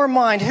 In your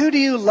mind, who do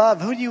you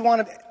love? Who do you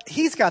want to be?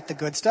 He's got the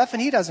good stuff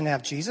and he doesn't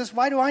have Jesus.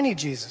 Why do I need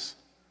Jesus?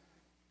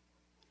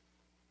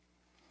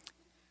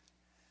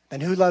 Then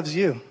who loves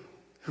you?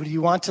 Who do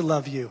you want to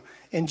love you?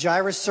 In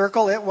Jairus'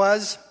 circle, it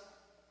was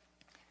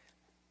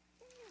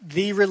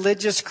the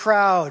religious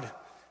crowd,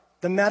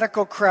 the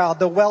medical crowd,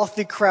 the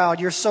wealthy crowd,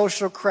 your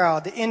social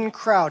crowd, the in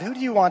crowd. Who do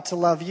you want to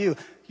love you?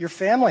 Your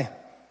family.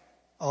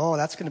 Oh,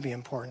 that's going to be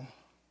important.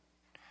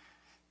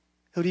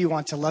 Who do you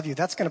want to love you?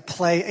 That's going to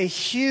play a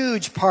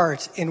huge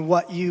part in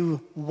what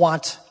you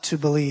want to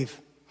believe.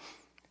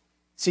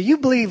 So you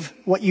believe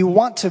what you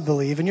want to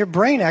believe, and your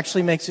brain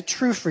actually makes it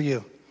true for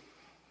you.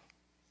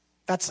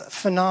 That's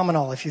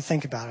phenomenal if you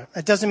think about it.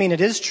 It doesn't mean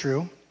it is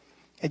true.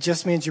 It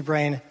just means your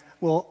brain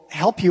will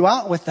help you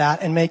out with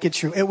that and make it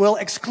true. It will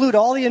exclude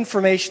all the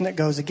information that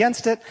goes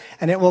against it,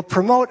 and it will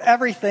promote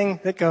everything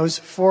that goes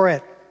for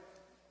it.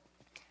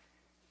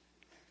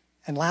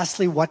 And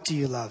lastly, what do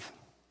you love?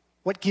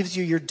 What gives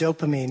you your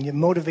dopamine, your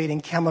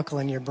motivating chemical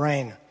in your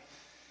brain?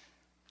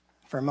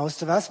 For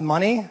most of us,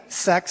 money,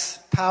 sex,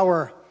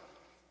 power,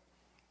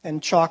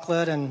 and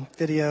chocolate and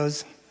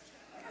videos.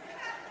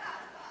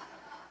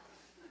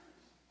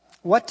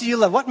 What do you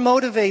love? What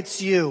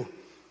motivates you?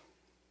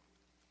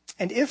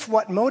 And if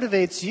what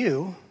motivates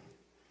you,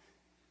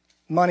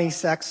 money,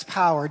 sex,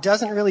 power,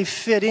 doesn't really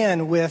fit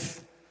in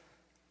with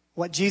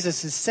what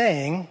Jesus is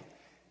saying,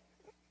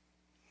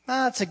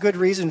 that's a good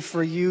reason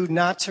for you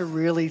not to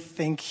really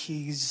think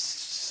he's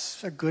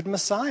makes a good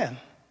Messiah.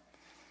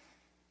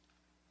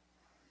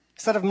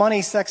 Instead of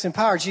money, sex, and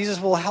power, Jesus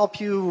will help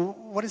you.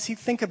 What does he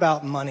think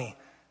about money?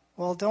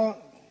 Well,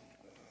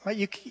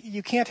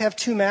 you can't have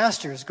two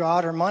masters,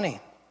 God or money.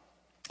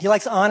 He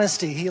likes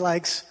honesty. He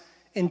likes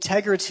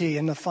integrity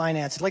in the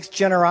finance. He likes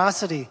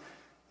generosity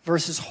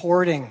versus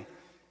hoarding.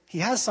 He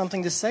has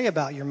something to say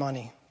about your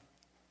money.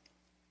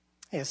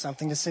 He has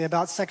something to say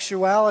about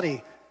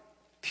sexuality,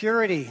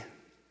 purity,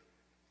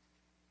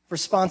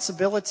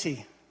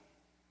 responsibility.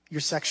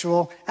 Your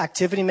sexual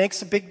activity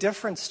makes a big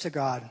difference to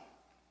God.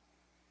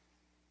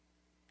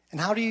 And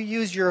how do you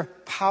use your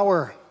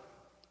power?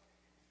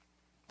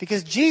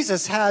 Because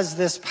Jesus has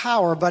this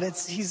power, but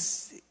he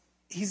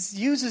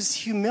uses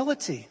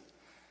humility.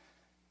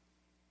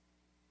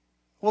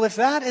 Well, if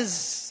that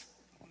is,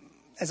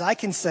 as I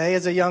can say,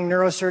 as a young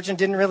neurosurgeon,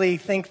 didn't really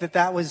think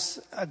that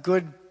was a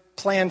good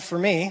plan for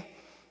me,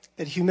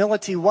 that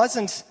humility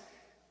wasn't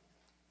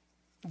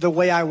the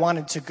way I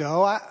wanted to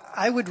go,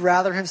 I would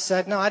rather have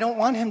said, no, I don't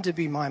want him to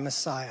be my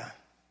Messiah.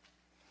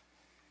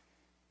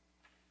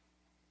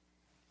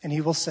 And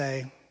he will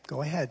say,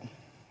 go ahead.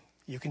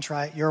 You can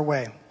try it your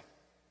way.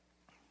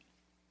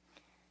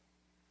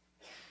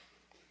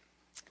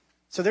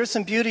 So there's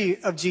some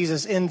beauty of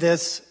Jesus in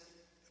this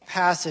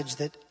passage,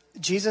 that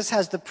Jesus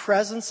has the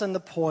presence and the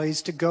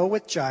poise to go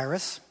with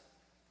Jairus,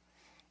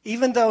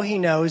 even though he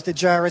knows that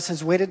Jairus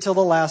has waited till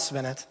the last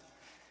minute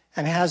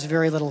and has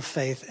very little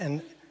faith.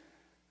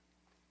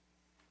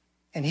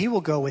 And he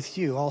will go with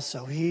you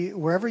also.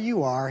 Wherever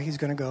you are, he's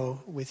going to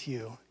go with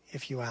you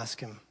if you ask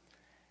him.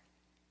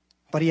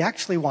 But he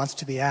actually wants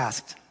to be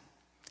asked.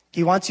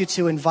 He wants you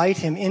to invite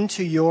him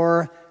into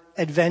your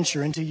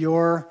adventure, into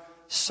your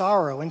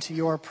sorrow, into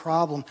your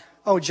problem.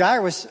 Oh,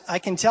 Jairus, I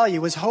can tell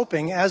you, was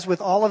hoping, as with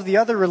all of the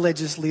other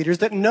religious leaders,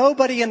 that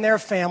nobody in their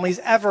families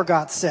ever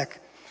got sick.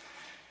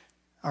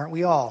 Aren't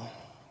we all?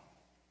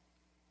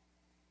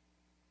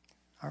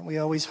 Aren't we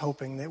always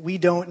hoping that we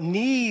don't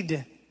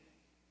need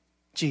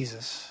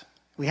Jesus?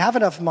 We have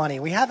enough money.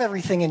 We have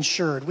everything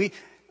insured. We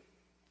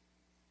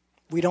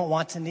don't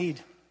want to need.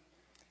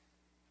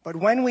 But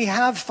when we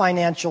have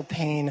financial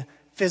pain,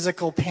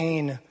 physical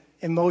pain,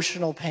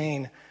 emotional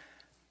pain,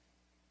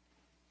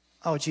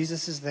 oh,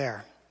 Jesus is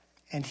there.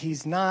 And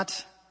he's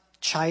not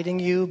chiding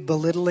you,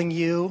 belittling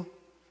you,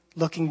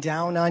 looking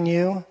down on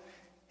you.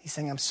 He's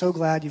saying, I'm so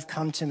glad you've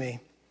come to me.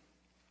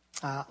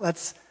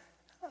 Let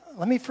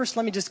me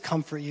just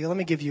comfort you. Let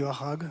me give you a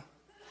hug.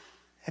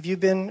 Have you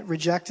been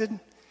rejected?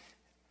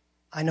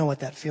 I know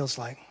what that feels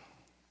like.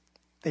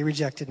 They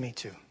rejected me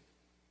too.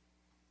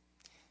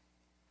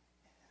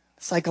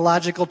 The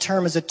psychological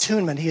term is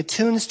attunement. He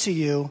attunes to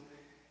you,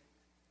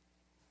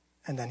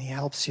 and then he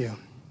helps you.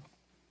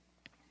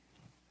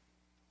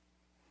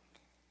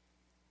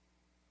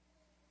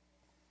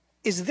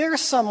 Is there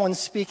someone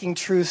speaking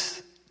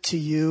truth to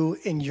you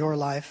in your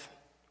life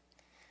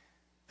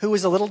who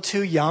is a little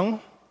too young,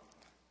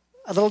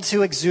 a little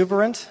too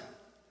exuberant,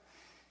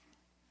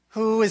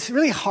 who is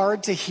really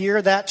hard to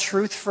hear that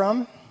truth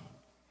from?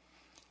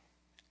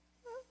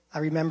 I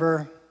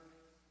remember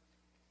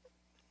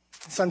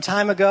some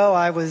time ago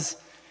I was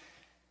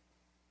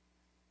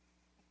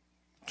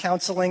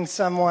counseling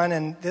someone,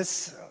 and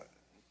this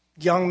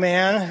young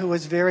man who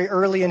was very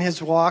early in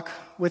his walk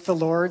with the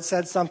Lord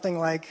said something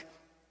like,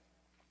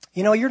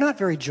 you're not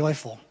very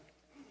joyful.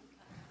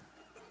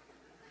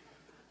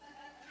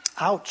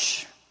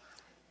 Ouch.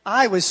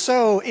 I was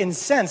so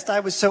incensed. I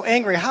was so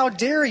angry. How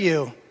dare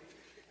you?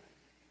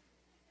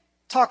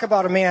 Talk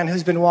about a man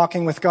who's been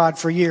walking with God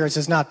for years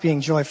as not being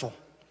joyful.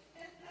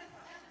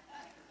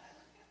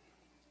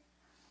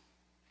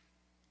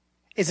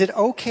 Is it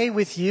okay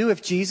with you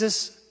if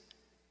Jesus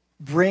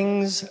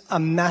brings a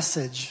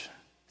message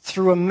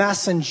through a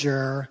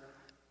messenger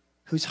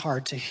who's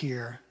hard to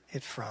hear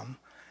it from?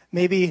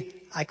 Maybe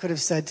I could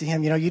have said to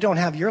him, you don't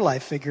have your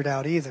life figured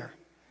out either.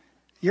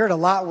 You're in a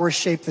lot worse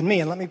shape than me,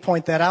 and let me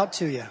point that out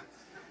to you.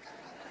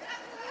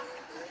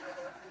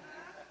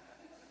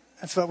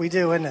 That's what we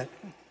do, isn't it?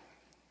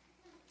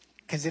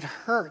 Because it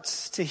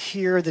hurts to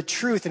hear the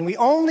truth, and we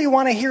only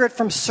want to hear it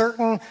from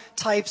certain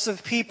types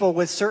of people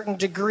with certain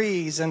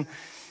degrees. And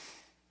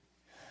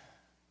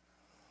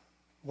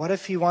what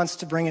if he wants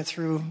to bring it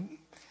through,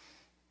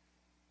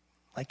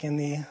 like in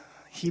the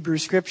Hebrew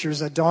scriptures,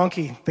 a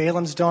donkey,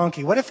 Balaam's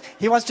donkey? What if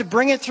he wants to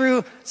bring it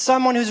through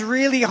someone who's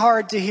really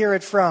hard to hear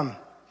it from?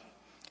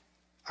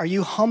 Are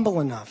you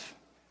humble enough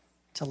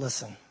to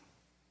listen?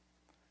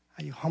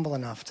 Are you humble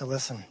enough to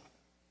listen?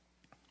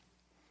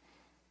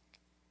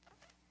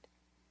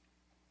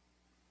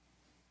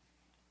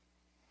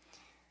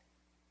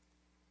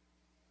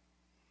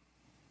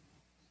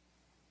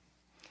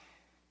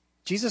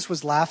 Jesus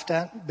was laughed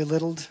at,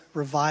 belittled,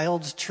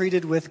 reviled,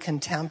 treated with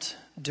contempt,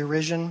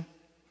 derision,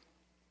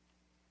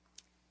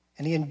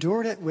 and he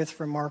endured it with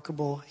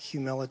remarkable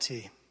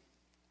humility.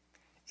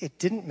 It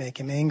didn't make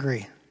him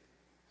angry.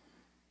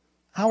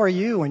 How are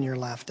you when you're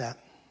laughed at?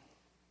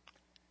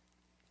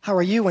 How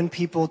are you when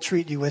people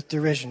treat you with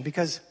derision?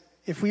 Because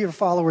if we are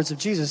followers of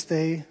Jesus,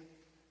 they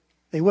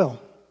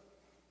will.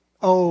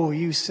 Oh,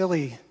 you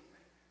silly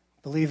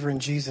believer in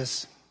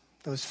Jesus,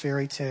 those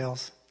fairy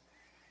tales.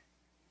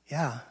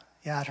 Yeah,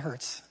 it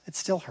hurts. It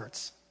still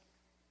hurts.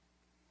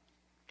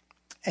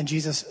 And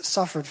Jesus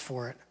suffered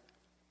for it.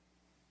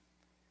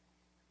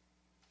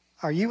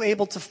 Are you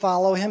able to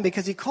follow him?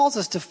 Because he calls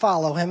us to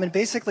follow him, and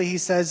basically he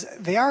says,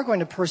 they are going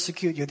to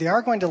persecute you. They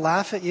are going to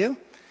laugh at you.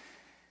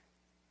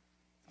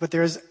 But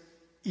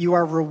you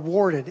are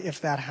rewarded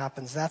if that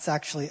happens. That's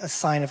actually a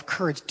sign of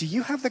courage. Do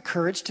you have the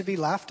courage to be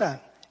laughed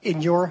at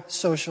in your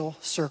social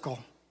circle?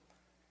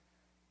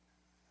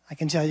 I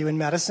can tell you in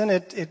medicine,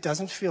 it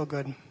doesn't feel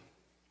good.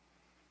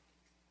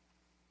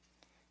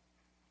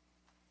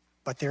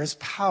 But there's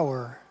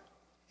power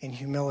in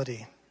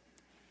humility.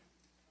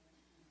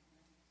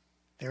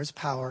 There's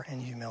power in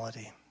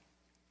humility.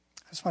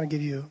 I just want to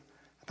give you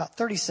about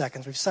 30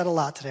 seconds. We've said a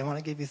lot today. I want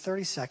to give you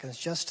 30 seconds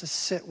just to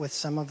sit with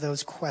some of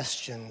those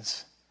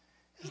questions.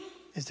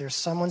 Is there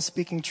someone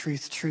speaking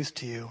truth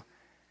to you?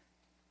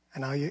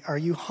 And are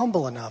you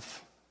humble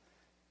enough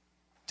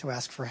to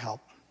ask for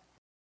help?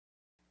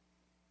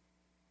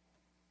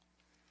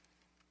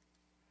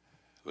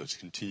 Let's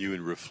continue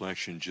in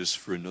reflection just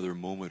for another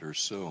moment or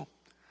so.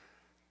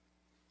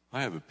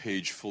 I have a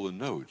page full of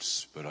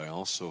notes, but I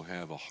also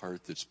have a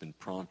heart that's been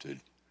prompted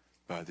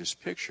by this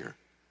picture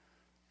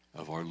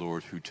of our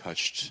Lord who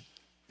touched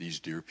these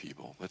dear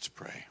people. Let's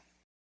pray.